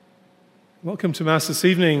Welcome to Mass this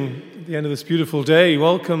evening, at the end of this beautiful day.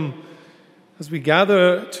 Welcome as we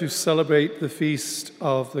gather to celebrate the feast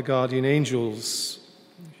of the guardian angels.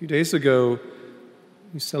 A few days ago,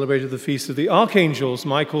 we celebrated the feast of the archangels,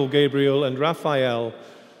 Michael, Gabriel, and Raphael,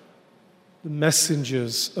 the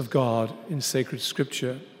messengers of God in sacred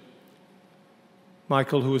scripture.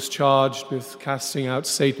 Michael, who was charged with casting out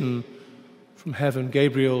Satan from heaven.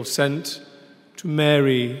 Gabriel, sent to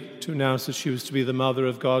Mary to announce that she was to be the mother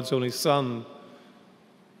of God's only Son.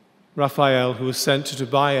 Raphael, who was sent to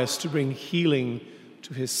Tobias to bring healing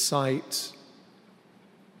to his sight.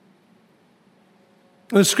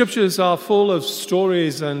 And the scriptures are full of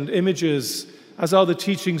stories and images, as are the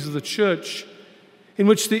teachings of the church, in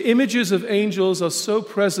which the images of angels are so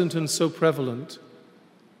present and so prevalent.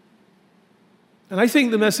 And I think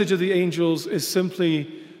the message of the angels is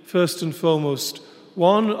simply, first and foremost,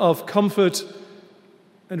 one of comfort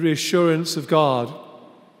and reassurance of God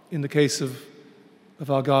in the case of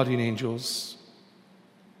our guardian angels.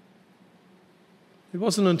 It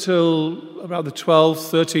wasn't until about the 12th,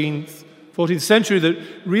 13th, 14th century that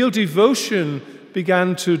real devotion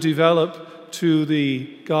began to develop to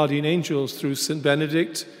the guardian angels through St.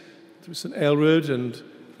 Benedict, through St. Aelred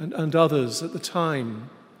and others at the time,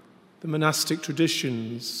 the monastic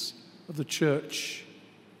traditions of the church.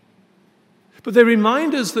 But they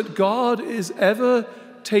remind us that God is ever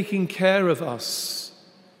taking care of us.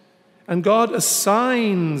 And God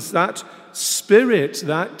assigns that spirit,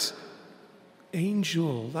 that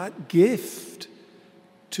angel, that gift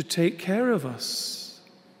to take care of us.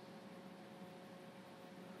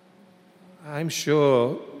 I'm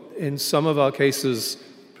sure in some of our cases,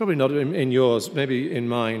 probably not in yours, maybe in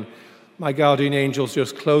mine, my guardian angel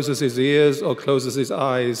just closes his ears or closes his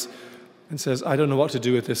eyes and says, I don't know what to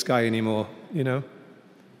do with this guy anymore,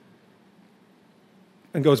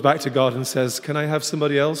 and goes back to God and says, can I have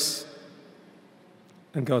somebody else?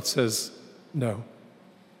 And God says, no,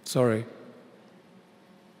 sorry.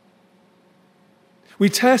 We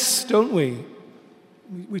test, don't we?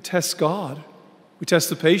 We test God. We test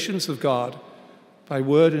the patience of God by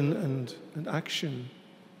word and action.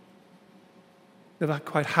 Never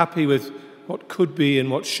quite happy with what could be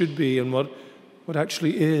and what should be and what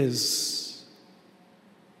actually is.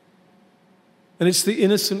 And it's the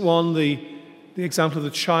innocent one, the example of the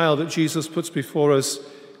child that Jesus puts before us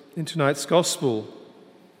in tonight's gospel.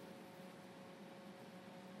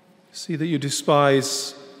 See that you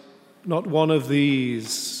despise not one of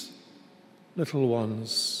these little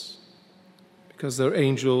ones, because their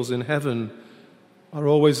angels in heaven are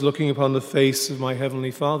always looking upon the face of my heavenly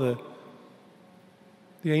Father.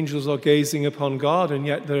 The angels are gazing upon God, and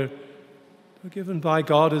yet they're given by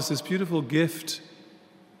God as this beautiful gift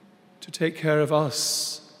to take care of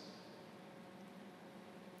us.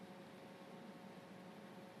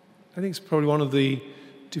 I think it's probably one of the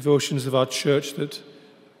devotions of our church that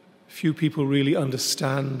few people really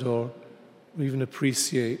understand or even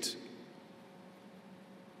appreciate.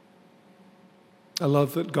 I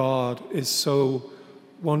love that God is so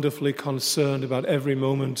wonderfully concerned about every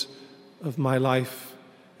moment of my life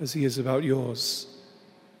as he is about yours.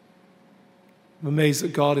 I'm amazed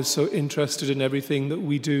that God is so interested in everything that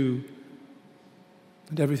we do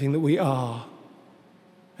and everything that we are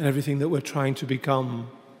and everything that we're trying to become.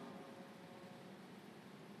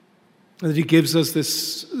 And that he gives us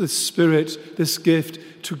this spirit, this gift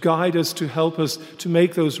to guide us, to help us to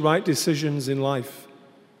make those right decisions in life.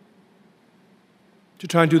 To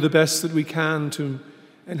try and do the best that we can to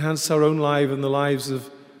enhance our own life and the lives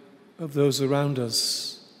of those around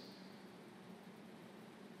us.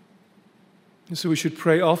 And so we should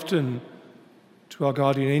pray often to our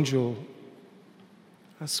guardian angel.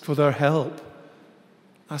 Ask for their help.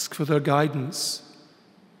 Ask for their guidance.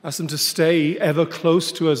 Ask them to stay ever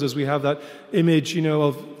close to us as we have that image,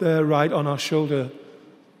 of their right on our shoulder,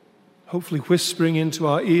 hopefully whispering into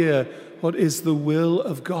our ear what is the will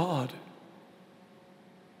of God.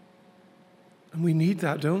 And we need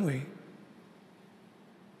that, don't we?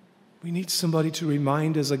 We need somebody to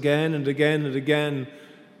remind us again and again and again,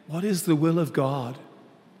 what is the will of God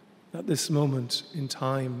at this moment in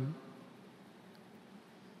time?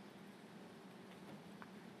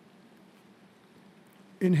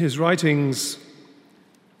 In his writings,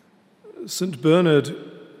 St. Bernard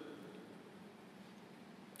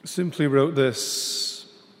simply wrote this: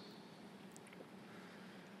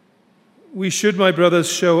 we should, my brothers,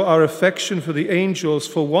 show our affection for the angels,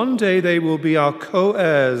 for one day they will be our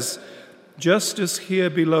co-heirs, just as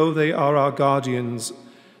here below they are our guardians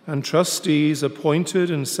and trustees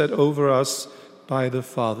appointed and set over us by the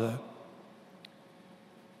Father.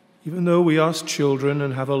 Even though we are children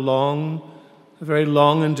and have a long a very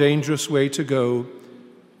long and dangerous way to go.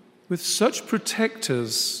 With such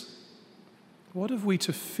protectors, what have we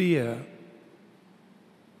to fear?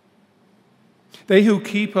 They who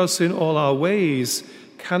keep us in all our ways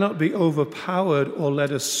cannot be overpowered or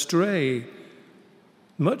led astray,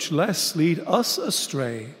 much less lead us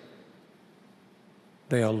astray.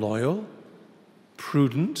 They are loyal,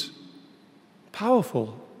 prudent,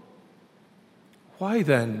 powerful. Why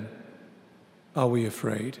then are we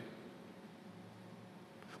afraid?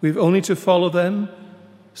 We've only to follow them,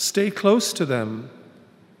 stay close to them,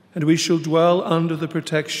 and we shall dwell under the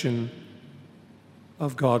protection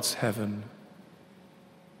of God's heaven.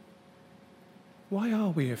 Why are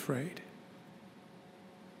we afraid?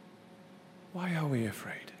 Why are we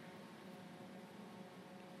afraid?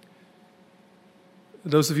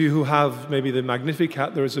 Those of you who have maybe the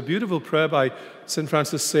Magnificat, there is a beautiful prayer by St.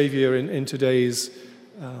 Francis Xavier in today's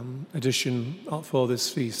edition for this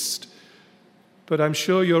feast. But I'm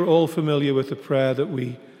sure you're all familiar with the prayer that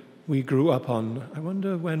we grew up on. I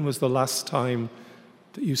wonder when was the last time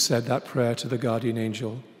that you said that prayer to the guardian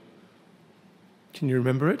angel? Can you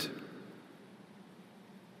remember it?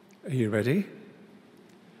 Are you ready?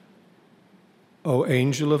 O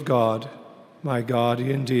angel of God, my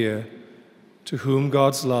guardian dear, to whom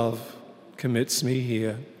God's love commits me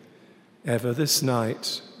here, ever this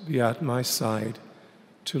night be at my side,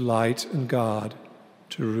 to light and guard,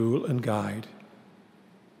 to rule and guide.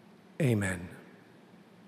 Amen.